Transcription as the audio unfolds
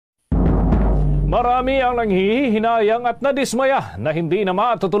Marami ang nanghihinayang at nadismaya na hindi na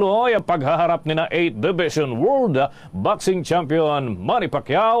matutuloy ang paghaharap ni na 8th Division World Boxing Champion Manny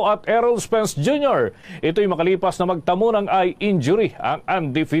Pacquiao at Errol Spence Jr. Ito'y makalipas na magtamo ng eye injury ang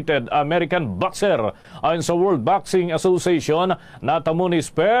undefeated American boxer. Ayon sa World Boxing Association, natamo ni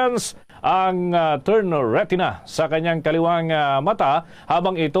Spence ang turn retina sa kanyang kaliwang mata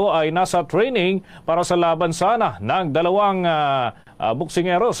habang ito ay nasa training para sa laban sana ng dalawang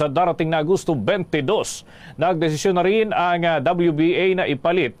boksingero sa darating na Agosto 22. Nagdesisyon na rin ang WBA na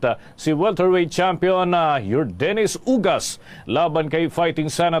ipalit si welterweight champion Yordenis Ugas laban kay fighting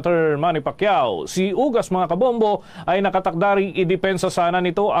Senator Manny Pacquiao. Si Ugas, mga kabombo, ay nakatakdaring idepensa sana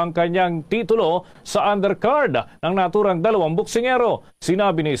nito ang kanyang titulo sa undercard ng naturang dalawang boksingero.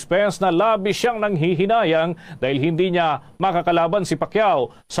 Sinabi ni Spence na labis siyang nanghihinayang dahil hindi niya makakalaban si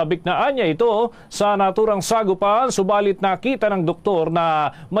Pacquiao. Sabiknaan niya ito sa naturang sagupan, subalit nakita ng doktor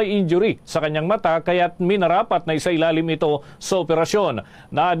na may injury sa kanyang mata kaya't minarapat na isailalim ito sa operasyon.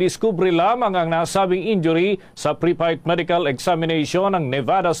 Nadiskubre lamang ang nasabing injury sa pre-fight medical examination ng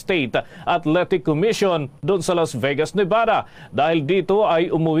Nevada State Athletic Commission doon sa Las Vegas, Nevada. Dahil dito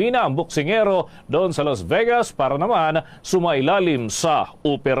ay umuwi na ang boksingero doon sa Las Vegas para naman sumailalim sa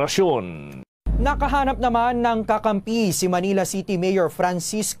operasyon. Nakahanap naman ng kakampi si Manila City Mayor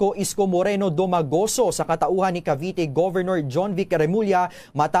Francisco Isko Moreno Domagoso sa katauhan ni Cavite Governor John Vic Remulla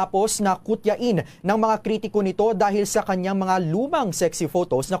matapos na kutyain ng mga kritiko nito dahil sa kanyang mga lumang sexy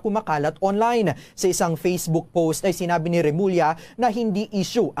photos na kumakalat online. Sa isang Facebook post ay sinabi ni Remulla na hindi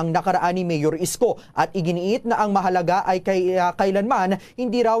issue ang nakaraan ni Mayor Isko at iginiit na ang mahalaga ay kailanman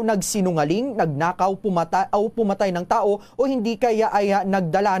hindi raw nagsinungaling, nagnakaw, pumatay ng tao o hindi kaya ay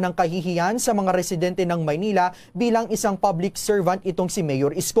nagdala ng kahihiyan sa mga residente ng Maynila bilang isang public servant itong si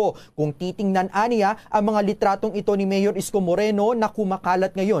Mayor Isko. Kung titingnan aniya, ang mga litratong ito ni Mayor Isko Moreno na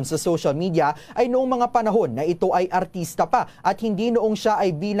kumakalat ngayon sa social media ay noong mga panahon na ito ay artista pa at hindi noong siya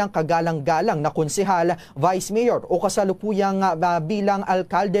ay bilang kagalang-galang na konsehal, vice mayor o kasalukuyang bilang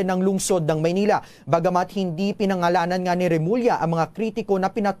alkalde ng lungsod ng Maynila. Bagamat hindi pinangalanan nga ni Remulla ang mga kritiko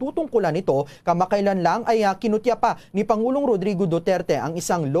na pinatutungkulan nito, kamakailan lang ay kinutya pa ni Pangulong Rodrigo Duterte ang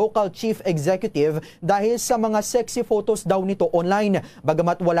isang local chief executive dahil sa mga sexy photos daw nito online.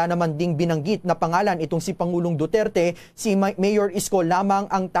 Bagamat wala naman ding binanggit na pangalan itong si Pangulong Duterte, si Mayor Isko lamang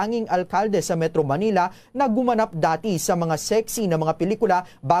ang tanging alkalde sa Metro Manila na gumanap dati sa mga sexy na mga pelikula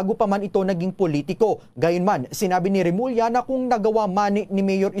bago pa man ito naging politiko. Gayunman, sinabi ni Remulla na kung nagawa man ni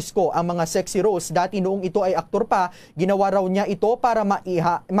Mayor Isko ang mga sexy roles dati noong ito ay aktor pa, ginawa raw niya ito para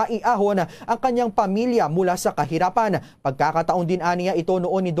maiahon ang kanyang pamilya mula sa kahirapan. Pagkakataon din aniya ito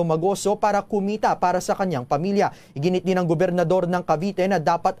noon ni Domagoso para kumita para sa kanyang pamilya. Iginit din ng gobernador ng Cavite na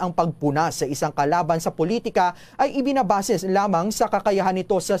dapat ang pagpuna sa isang kalaban sa politika ay ibinabases lamang sa kakayahan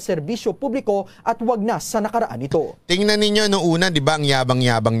nito sa serbisyo publiko at wag na sa nakaraan nito. Tingnan ninyo noong una, di ba, ang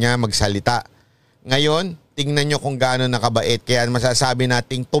yabang-yabang niya magsalita. Ngayon, tingnan nyo kung gaano nakabait. Kaya masasabi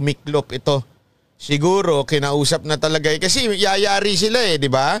nating tumiklop ito. Siguro, kinausap na talaga. Kasi yayari sila di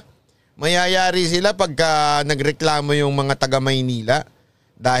ba? Mayayari sila pagka nagreklamo yung mga taga Maynila.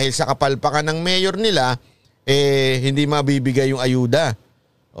 Dahil sa kapalpakan ng mayor nila, hindi mabibigay yung ayuda.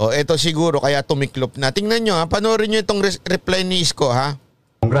 O, eto siguro, kaya tumiklop na. Tingnan nyo, panoorin nyo itong reply ni Isko, ha?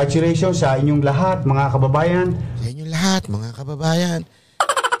 Congratulations sa inyong lahat, mga kababayan. Sa inyong lahat, mga kababayan.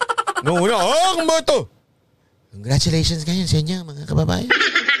 Noong una, ang boto! Congratulations ngayon sa inyo, mga kababayan.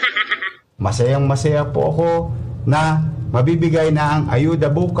 Masayang-masaya po ako na mabibigay na ang ayuda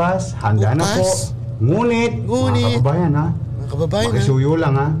bukas. Handa na po. Ngunit, mga kababayan, ha? Kababayan, makisuyo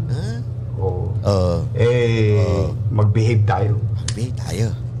lang, ha? Mag-behave tayo. Mag-behave tayo.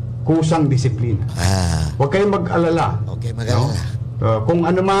 Kusang disiplina. Huwag kayong mag-alala. Okay, mag-alala. Kung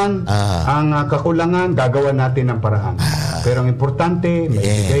ano man ang kakulangan, gagawa natin ng paraan. Pero ang importante,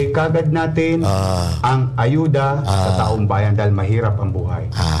 maibigay kagad natin ang ayuda sa taong bayan dahil mahirap ang buhay.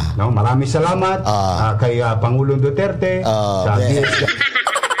 Maraming salamat kay Pangulong Duterte sa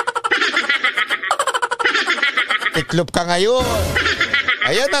Tiklop ka ngayon.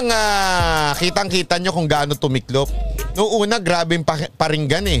 Ayan ang kitang-kita nyo kung gaano tumiklop. Noong una, grabing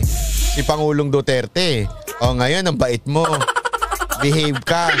paringgan si Pangulong Duterte. O ngayon, ang bait mo. Behave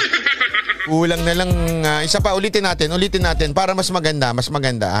ka. Kulang na lang. Isa pa, ulitin natin para mas maganda.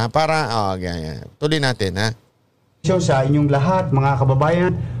 Para, ganyan. Tuloy natin, ha? Sa inyong lahat, mga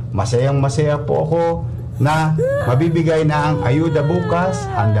kababayan, masayang-masaya po ako na mabibigay na ang ayuda bukas.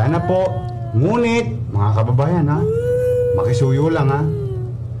 Handa na po. Ngunit, mga kababayan, ha? Makisuyo lang, ha?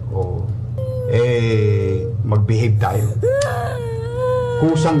 Mag-behave tayo.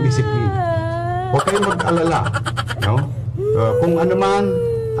 Kusang disiplina. Huwag kayong mag-alala. Kung ano man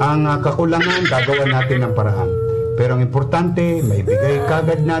ang kakulangan, gagawa natin ng paraan. Pero ang importante, maibigay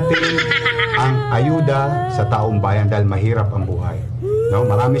kagad natin ang ayuda sa taong bayan dahil mahirap ang buhay. No,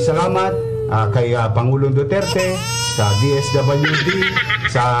 maraming salamat kay Pangulong Duterte, sa DSWD,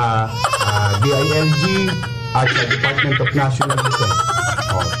 sa DILG, at sa Department of National Defense.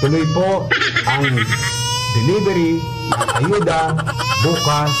 Tuloy po ang delivery ng ayuda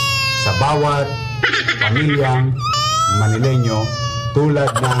bukas sa bawat pamilyang Manileño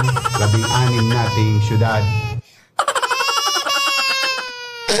tulad ng 16 nating syudad.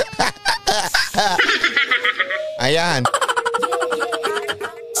 Ayan.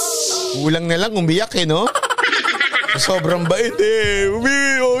 Kulang na lang umiyak no? Sobrang bait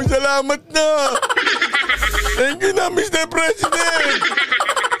salamat na. Thank you na, Mr. President.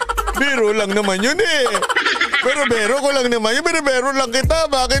 Biro lang naman yun Pero bero ko lang naman yun. Bero lang kita.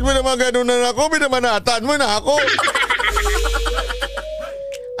 Bakit mo naman ganun na ako? Binamanatan mo na ako.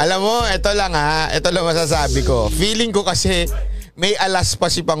 Alam mo, ito lang ito lang masasabi ko. Feeling ko kasi may alas pa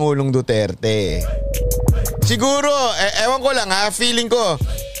si Pangulong Duterte. Siguro, ewan ko lang feeling ko,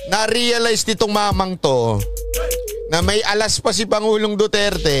 na-realize nitong mamang to na may alas pa si Pangulong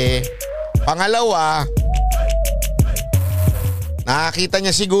Duterte. Pangalawa, nakakita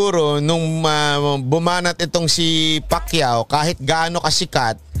niya siguro nung bumanat itong si Pacquiao, kahit gaano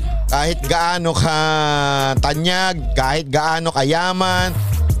kasikat, kahit gaano ka tanyag, kahit gaano kayaman,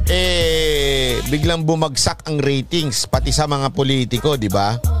 biglang bumagsak ang ratings pati sa mga politiko, di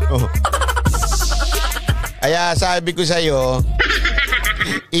ba? Kaya sabi ko sa'yo,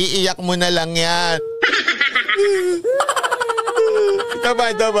 iiyak mo na lang yan.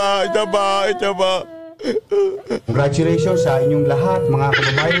 Itaba. Congratulations sa inyong lahat, mga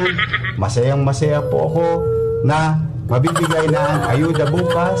kababayan. Masayang-masaya po ako na mabibigay na ang ayuda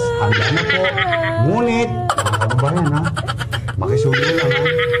bukas. Handa na po. Ngunit, mga kababayan makisulo lang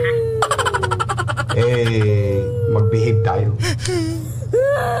mag-behave tayo.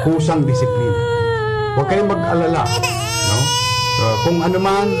 Kusang disiplina. Huwag kayong mag-alala. No? Kung ano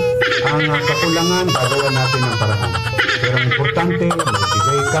man ang kakulangan, gagawa natin ng paraan. Pero ang importante,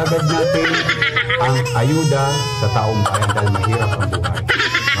 magbigay kagad natin ang ayuda sa taong bayan dahil mahirap ang buhay.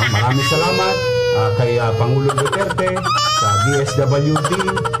 No? Maraming salamat kay Pangulong Duterte, sa DSWD,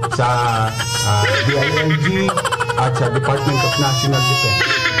 sa DILG, at sa Department of National Defense.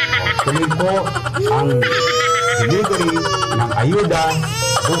 Tuloy po ang delivery ng ayuda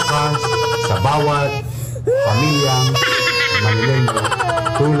bukas sa bawat pamilyang Manileño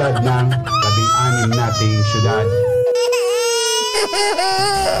tulad ng 16 nating syudad.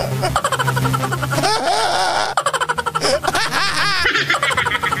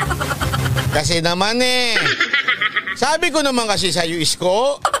 Kasi naman sabi ko naman kasi sa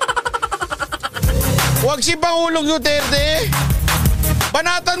Isko, huwag si Pangulong Duterte.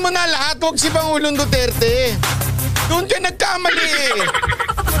 Banatan mo na lahat, huwag si Pangulong Duterte. Doon ka nagkamali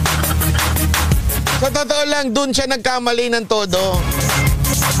Sa totoo lang, doon siya nagkamali ng todo.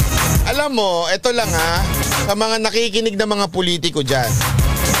 Alam mo, ito lang sa mga nakikinig na mga politiko dyan,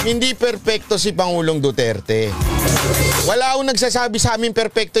 hindi perpekto si Pangulong Duterte. Wala akong nagsasabi sa amin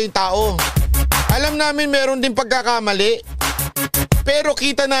perpekto yung tao. Alam namin meron din pagkakamali. Pero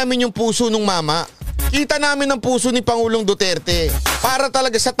kita namin yung puso ng mama. Kita namin ang puso ni Pangulong Duterte para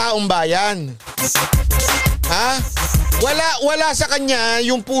talaga sa taong bayan. Wala sa kanya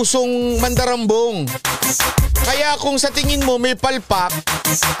yung pusong mandarambong. Kaya kung sa tingin mo may palpak,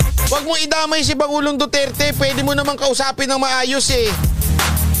 wag mo idamay si Pangulong Duterte. Pwede mo namang kausapin ng maayos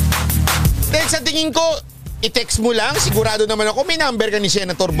Dahil sa tingin ko, i-text mo lang. Sigurado naman ako may number ka ni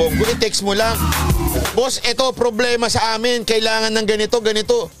Senator Bongo. I-text mo lang. Boss, eto problema sa amin. Kailangan ng ganito.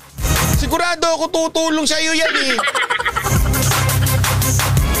 Sigurado ako tutulong sa iyo yan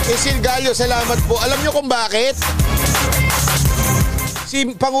Cecil Gallo, salamat po. Alam niyo kung bakit? Si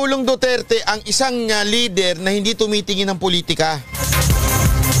Pangulong Duterte ang isang leader na hindi tumitingin ng politika.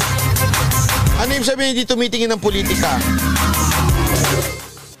 Ano yung sabihin hindi tumitingin ng politika?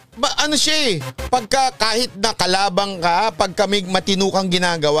 Ano siya pagka kahit nakalabang ka, pagka may matino kang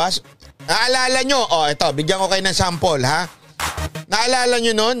ginagawa, naalala nyo, ito, bigyan ko kayo ng sample Naalala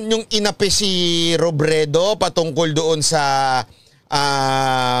nyo nun, yung inapi si Robredo patungkol doon sa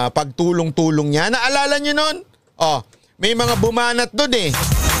pagtulong-tulong niya. Naalala nyo nun? May mga bumanat doon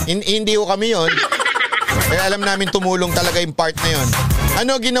Hindi ko kami yon. Kaya alam namin tumulong talaga yung part na yon.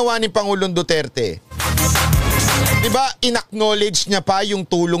 Ano ginawa ni Pangulong Duterte? Diba, in-acknowledge niya pa yung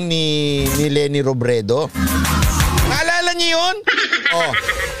tulong ni Leni Robredo? Naalala niyo yun?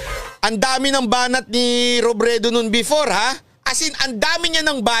 Ang dami ng banat ni Robredo nun before As in, ang dami niya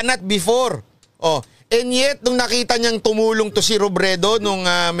ng banat before. And yet, nung nakita niyang tumulong to si Robredo nung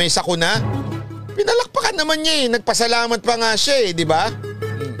may sakuna, pinalakpakan naman niya eh. Nagpasalamat pa nga siya eh, di ba?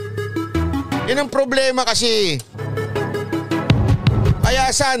 Yan ang problema kasi. Kaya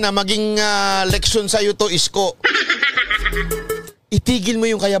sana maging leksyon sa'yo to, Isko. Itigil mo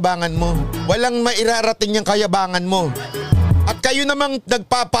yung kayabangan mo. Walang mairarating yung kayabangan mo. At kayo namang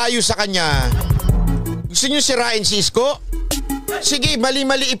nagpapayo sa kanya. Gusto niyo sirain si Isko? Sige,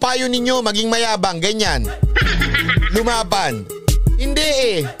 mali-mali ipayo ninyo, maging mayabang, ganyan. Lumaban. Hindi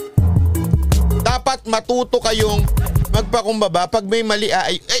eh. Dapat matuto kayong magpakumbaba pag may mali.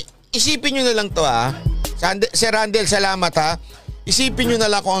 Isipin nyo na lang to ha. Sir Randel, salamat ha. Isipin nyo na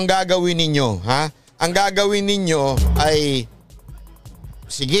lang kung ang gagawin ninyo ha. Ang gagawin ninyo ay,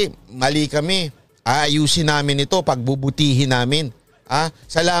 sige, mali kami. Ayusin namin ito, pagbubutihin namin.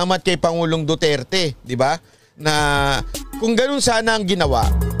 Salamat kay Pangulong Duterte, di ba? Na kung ganun sana ang ginawa,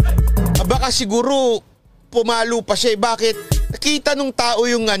 baka siguro pumalo pa siya. Bakit? Nakita nung tao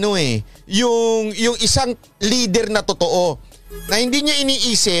yung yung isang leader na totoo, na hindi niya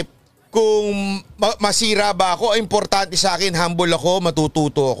iniisip kung masira ba ako, importante sa akin, humble ako,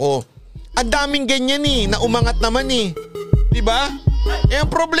 matututo ako. Ang daming ganyan eh, na umangat naman eh. Di ba?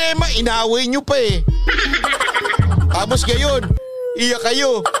 Ang problema, inaway nyo pa eh. Tapos ngayon, iyak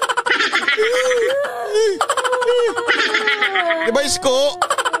kayo. Diba, Isko?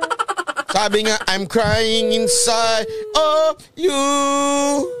 Sabi nga, I'm crying inside of you.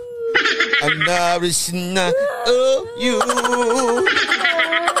 I'm not listening of you.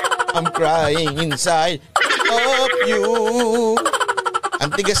 I'm crying inside of you.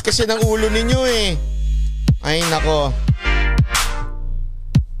 Ang tigas kasi ng ulo ninyo eh. Ay, nako.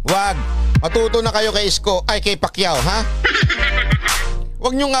 Wag. Matuto na kayo kay Isko. Ay, kay Pacquiao, ha?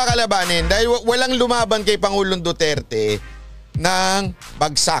 Huwag niyong kakalabanin dahil walang lumaban kay Pangulong Duterte ng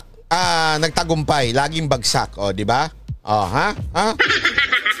bagsak. Nagtagumpay, laging bagsak, o di ba? Ha?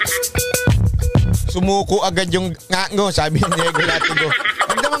 Sumuko agad yung ngango, sabi ni Diego Latigo.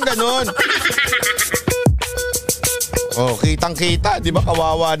 Huwag naman ganun. Kitang-kita, di ba?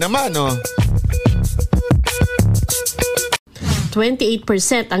 Kawawa naman,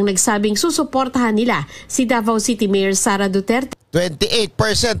 28% ang nagsabing susuportahan nila si Davao City Mayor Sara Duterte. 28%,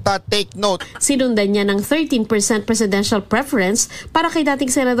 take note. Sinundan niya ng 13% presidential preference para kay dating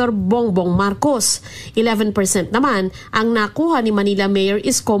Senador Bongbong Marcos. 11% naman ang nakuha ni Manila Mayor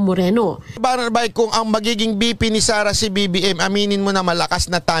Isko Moreno. Barabay, kung ang magiging BP ni Sara si BBM, aminin mo na malakas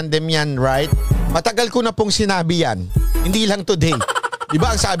na tandem yan, right? Matagal ko na pong sinabi yan. Hindi lang today.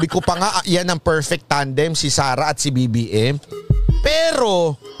 Diba ang sabi ko pa nga, yan ang perfect tandem, si Sara at si BBM.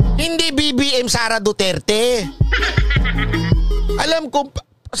 Pero, hindi BBM Sara Duterte. Alam ko,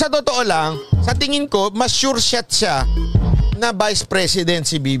 sa totoo lang, sa tingin ko, mas sure shot siya na Vice President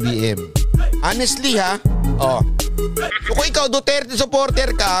si BBM. Honestly ha, So kung ikaw Duterte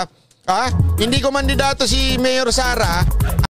supporter ka, hindi ko mandidato si Mayor Sara,